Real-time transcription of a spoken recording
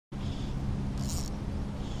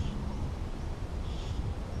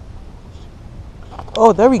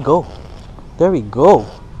Oh, there we go. There we go.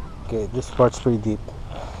 Okay, this part's pretty deep.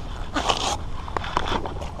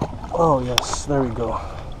 Oh, yes, there we go.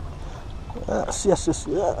 Yes, yes, yes,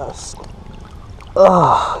 yes.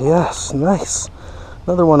 Ah, yes, nice.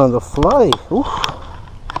 Another one on the fly. Ooh.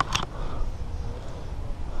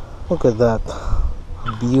 Look at that.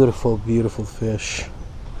 Beautiful, beautiful fish.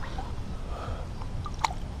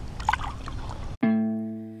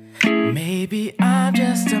 Maybe I'm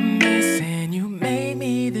just a mess and you made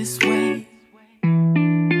me this way.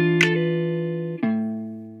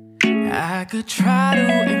 I could try to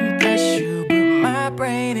impress you, but my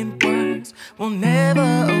brain and words will never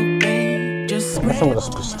obey. Just I guess I'm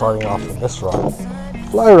gonna be starting off with this rod.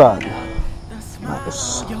 Fly rod.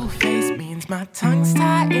 Nice. Your face means my tongue's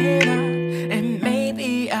tied up, and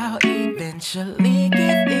maybe I'll eventually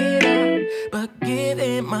give it up. But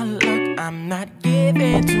given my luck, I'm not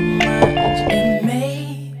giving too much. And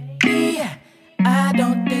maybe I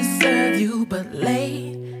don't deserve you, but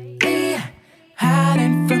lately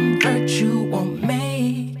hiding from virtue won't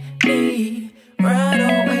make me run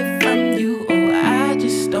away from you. Oh, I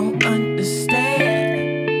just don't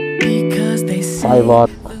understand, because they say 5/0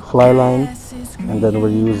 fly line, and then we're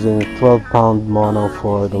using 12-pound mono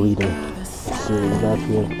for the leader. Let's see that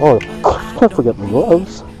here. Oh, can't forget the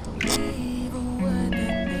gloves.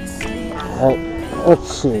 Let's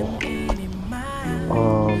see.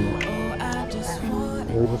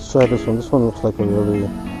 Let's try this one. This one looks like a really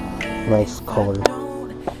nice color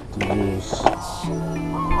to use.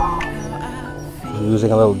 We're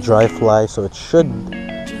using a little dry fly, so it should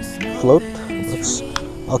float.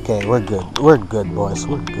 Okay, we're good. We're good, boys.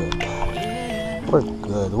 We're good. We're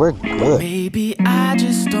good. We're good. Maybe I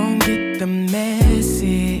just don't get the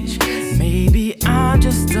message. Maybe I'm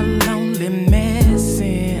just a lonely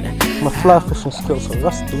messing. My fly fishing skills are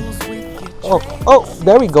rusty. Oh,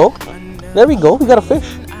 there we go. There we go. We got a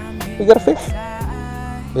fish. We got a fish.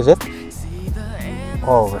 Is it?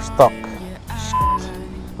 Oh, we're stuck. Shit.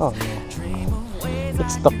 Oh no.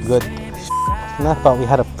 It's stuck good. Shit. And I thought we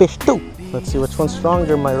had a fish too. Let's see which one's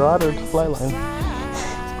stronger, my rod or the fly line.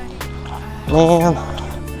 Man.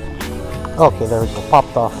 Okay, there we go.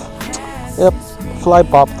 Popped off. Yep, fly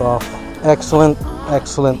popped off. Excellent,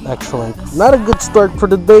 excellent, excellent. Not a good start for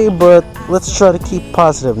the day, but let's try to keep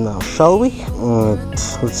positive now, shall we? Alright,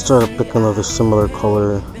 let's try to pick another similar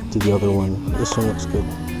color to the other one. This one looks good.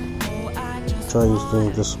 Try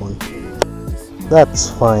using this one. That's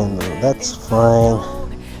fine though, that's fine.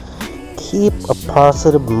 Keep a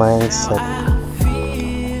positive mindset.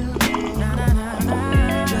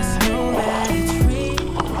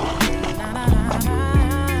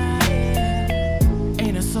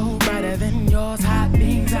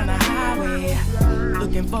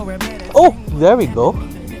 Oh, there we go.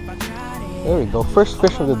 There we go. First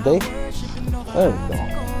fish of the day. There we go.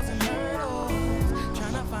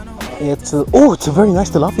 It's a very nice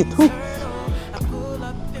tilapia too.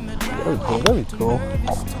 There we go. There we go.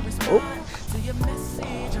 Oh.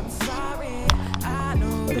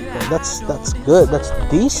 There we go. That's good. That's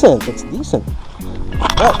decent. That's decent.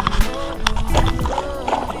 Oh.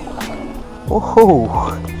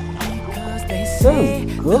 Very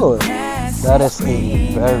good. That is a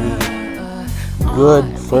very good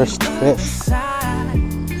first fish.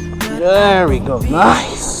 There we go.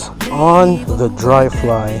 Nice. On the dry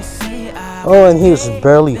fly. Oh, and he was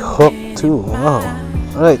barely hooked too. Wow.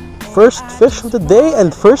 Alright. First fish of the day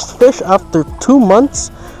and first fish after 2 months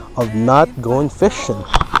of not going fishing.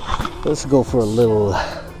 Let's go for a little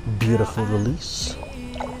beautiful release.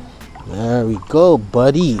 There we go,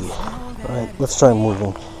 buddy. Alright, let's try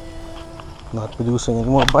moving. Not producing any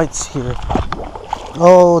more bites here.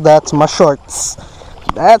 Oh, that's my shorts.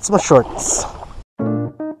 That's my shorts.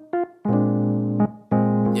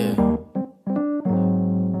 Yeah.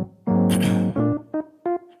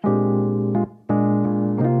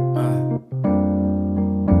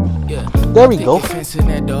 There we go.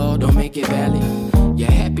 That door don't make it valid.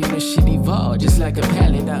 Your happiness should evolve just like a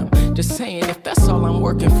pallet. I'm just saying, if that's all I'm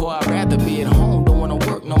working for, I'd rather be at home. Don't wanna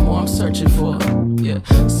work no more, I'm searching for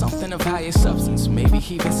something of higher substance, maybe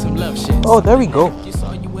even some love shit. Oh, there we go.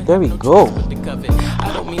 There we go.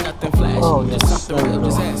 I don't mean nothing flashy. Oh, yes. Just something real,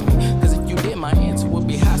 just ask me. Cause if you did, my answer would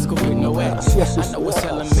be high school with no ass. Yes, I know it's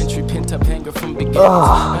elementary, pent up anger from beginning.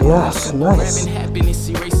 Ah, yes, nice. Happiness,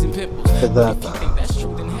 erasing pimples. Look at that.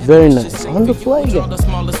 Very nice. On the fly again. The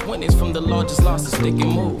smallest winnings from the largest losses, stick and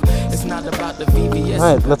move. It's not about the VVS.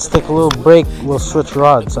 Alright, let's take a little break. We'll switch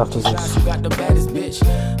rods after this. You got the baddest bitch.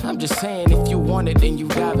 I'm just saying, if you want it, then you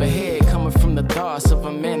dive ahead. Coming from the thoughts of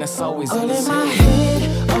a man that's always in his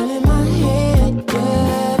head. All in my head,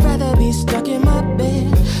 yeah. Rather be stuck in my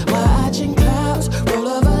bed, watching clouds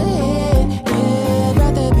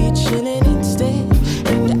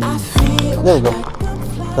There we go.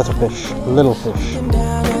 That's a fish. Little fish.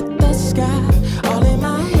 Down at the sky, all in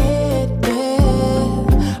my head,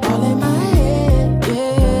 yeah. All in my head,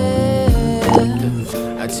 yeah.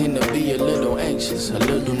 I tend to be a little anxious, a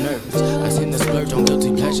little nervous. I tend to splurge on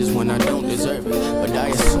guilty pleasures when I don't deserve it. But I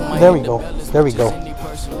assume There we go. There we go.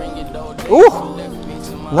 Ooh!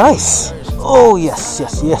 Nice! Oh, yes,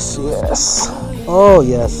 yes, yes, yes. Oh,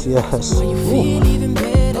 yes, yes. Ooh.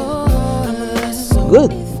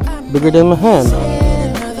 Good. Bigger than my hand.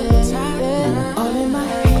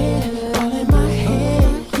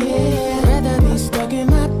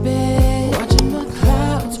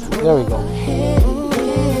 There we go.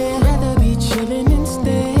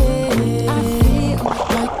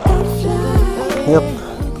 Yep.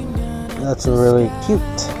 That's a really cute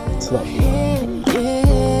tilapia.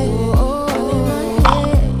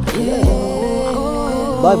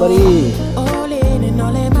 Bye, buddy.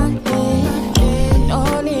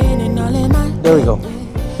 There we go.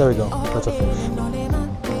 There we go. That's a fish.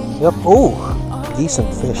 Yep. Oh,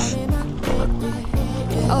 decent fish.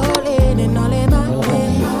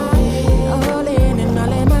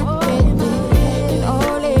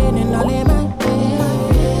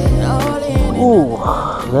 Ooh,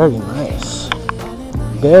 very nice.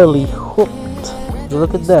 Barely hooked.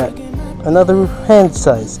 Look at that. Another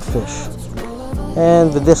hand-sized fish.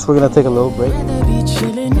 And with this, we're gonna take a little break.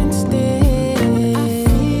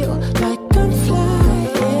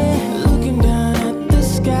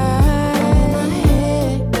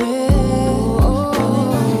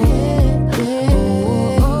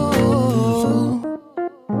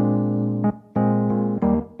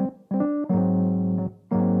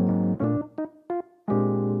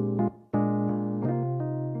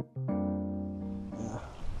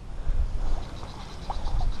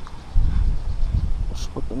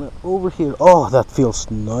 Put them over here. Oh, that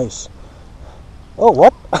feels nice. Oh,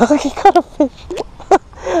 what? I caught a fish.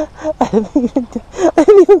 I didn't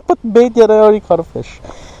even put bait yet. I already caught a fish.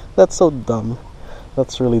 That's so dumb.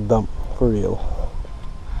 That's really dumb, for real.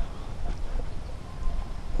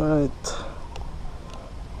 Alright.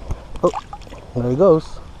 Oh, there he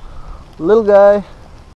goes. Little guy.